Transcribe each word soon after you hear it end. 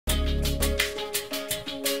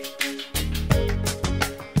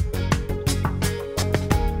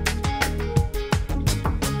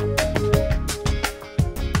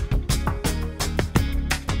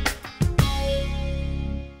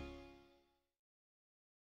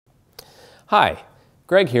Hi,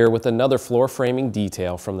 Greg here with another floor framing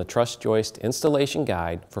detail from the Truss Joist Installation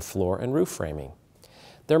Guide for Floor and Roof Framing.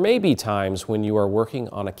 There may be times when you are working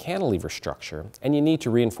on a cantilever structure and you need to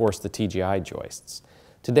reinforce the TGI joists.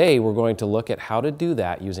 Today we're going to look at how to do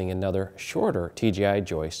that using another shorter TGI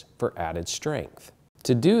joist for added strength.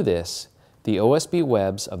 To do this, the OSB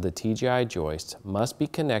webs of the TGI joists must be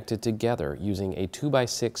connected together using a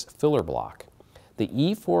 2x6 filler block. The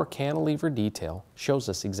E4 cantilever detail shows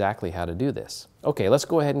us exactly how to do this. Okay, let's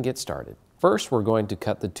go ahead and get started. First, we're going to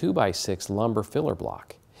cut the 2x6 lumber filler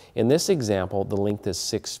block. In this example, the length is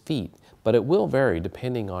 6 feet, but it will vary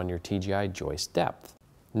depending on your TGI joist depth.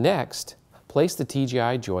 Next, place the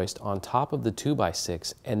TGI joist on top of the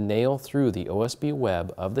 2x6 and nail through the OSB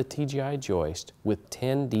web of the TGI joist with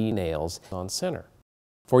 10D nails on center.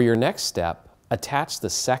 For your next step, attach the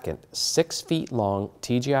second 6 feet long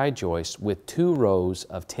TGI joist with 2 rows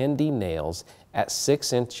of 10D nails at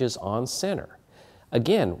 6 inches on center.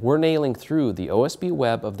 Again, we're nailing through the OSB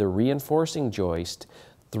web of the reinforcing joist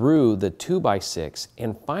through the 2x6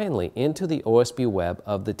 and finally into the OSB web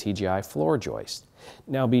of the TGI floor joist.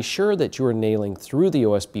 Now be sure that you are nailing through the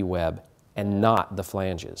OSB web and not the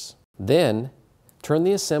flanges. Then turn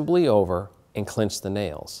the assembly over and clinch the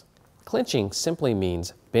nails. Clinching simply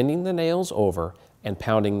means bending the nails over and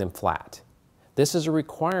pounding them flat. This is a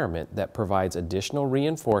requirement that provides additional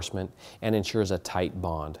reinforcement and ensures a tight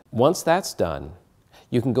bond. Once that's done,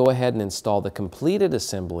 you can go ahead and install the completed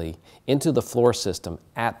assembly into the floor system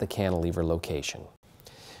at the cantilever location.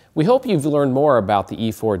 We hope you've learned more about the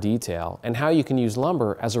E4 detail and how you can use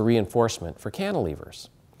lumber as a reinforcement for cantilevers.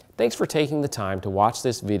 Thanks for taking the time to watch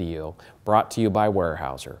this video brought to you by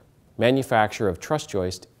Weyerhaeuser, manufacturer of truss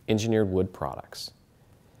joist engineered wood products.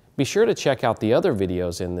 Be sure to check out the other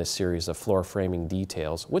videos in this series of floor framing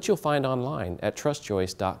details, which you'll find online at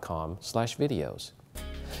trussjoist.com/videos.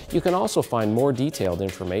 You can also find more detailed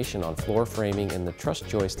information on floor framing in the Truss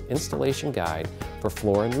Joist Installation Guide for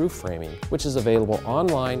Floor and Roof Framing, which is available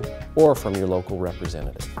online or from your local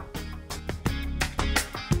representative.